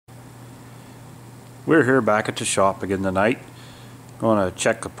We're here back at the shop again tonight. Going to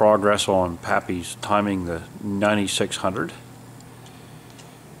check the progress on Pappy's timing the 9600.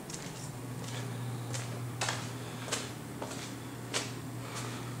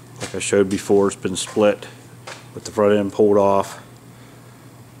 Like I showed before, it's been split with the front end pulled off.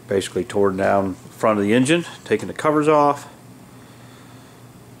 Basically torn down the front of the engine, taking the covers off.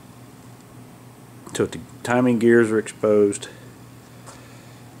 So the timing gears are exposed.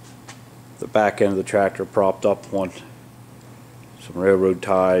 The back end of the tractor propped up on some railroad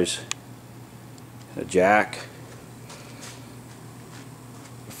ties and a jack.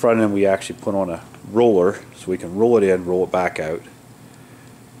 The front end we actually put on a roller so we can roll it in, roll it back out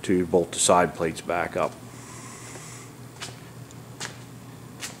to bolt the side plates back up.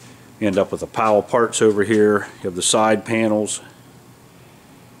 You end up with a pile of parts over here. You have the side panels,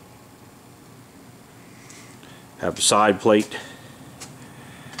 have the side plate.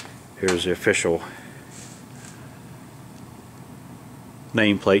 Here's the official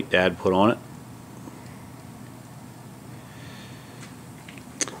nameplate Dad put on it.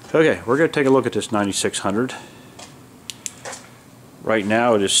 Okay, we're going to take a look at this 9600. Right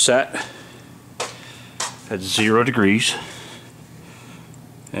now it is set at 0 degrees.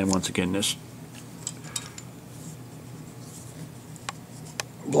 And once again, this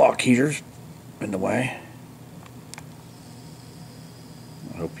block heater's in the way.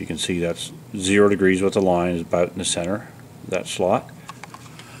 I hope you can see that's 0 degrees with the line is about in the center of that slot.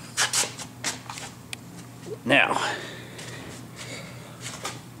 Now,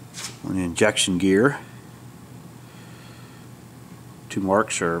 on the injection gear, 2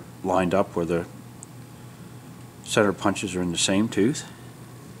 marks are lined up where the center punches are in the same tooth.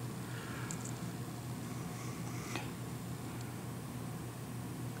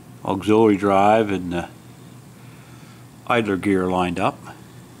 Auxiliary drive and the idler gear lined up.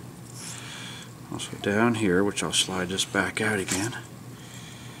 Also down here, which I'll slide this back out again,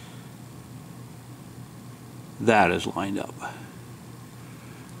 that is lined up.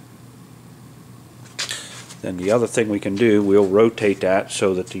 Then the other thing we can do, we'll rotate that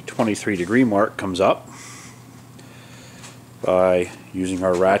so that the 23 degree mark comes up by using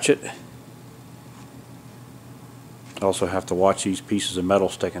our ratchet. Also have to watch these pieces of metal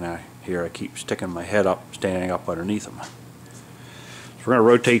sticking out here. I keep sticking my head up, standing up underneath them. So we're going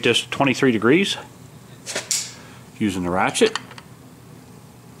to rotate this 23 degrees using the ratchet.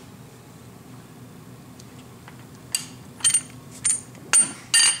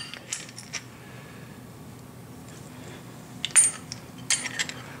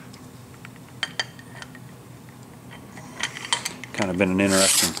 Kind of been an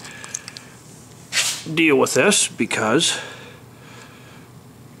interesting deal with this because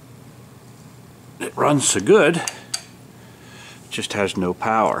it runs so good, it just has no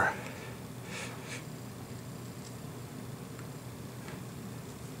power.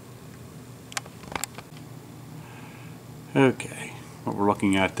 Okay, what we're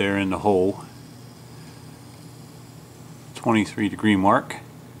looking at there in the hole, 23 degree mark,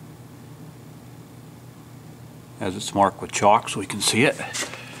 as it's marked with chalk so we can see it.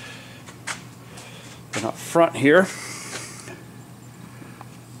 And up front here,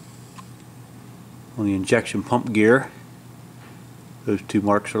 on the injection pump gear, those 2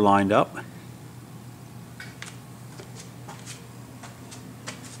 marks are lined up.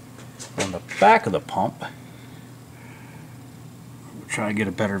 On the back of the pump, we'll try to get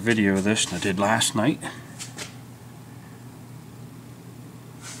a better video of this than I did last night.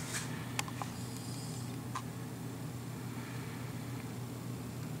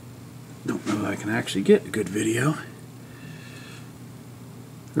 Don't know if I can actually get a good video.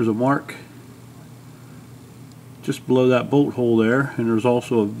 There's a mark just below that bolt hole there, and there's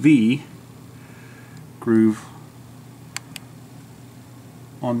also a V groove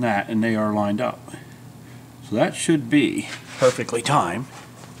on that, and they are lined up. So that should be perfectly timed.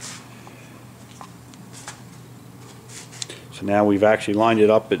 So now we've actually lined it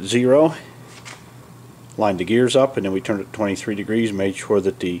up at 0, lined the gears up, and then we turned it 23 degrees, made sure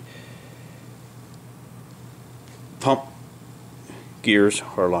that the pump gears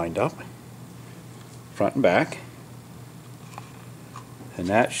are lined up, front and back, and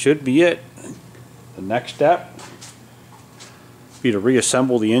that should be it. The next step will be to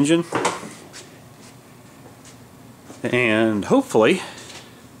reassemble the engine, and hopefully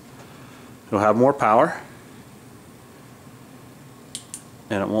it'll have more power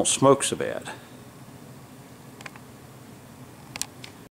and it won't smoke so bad.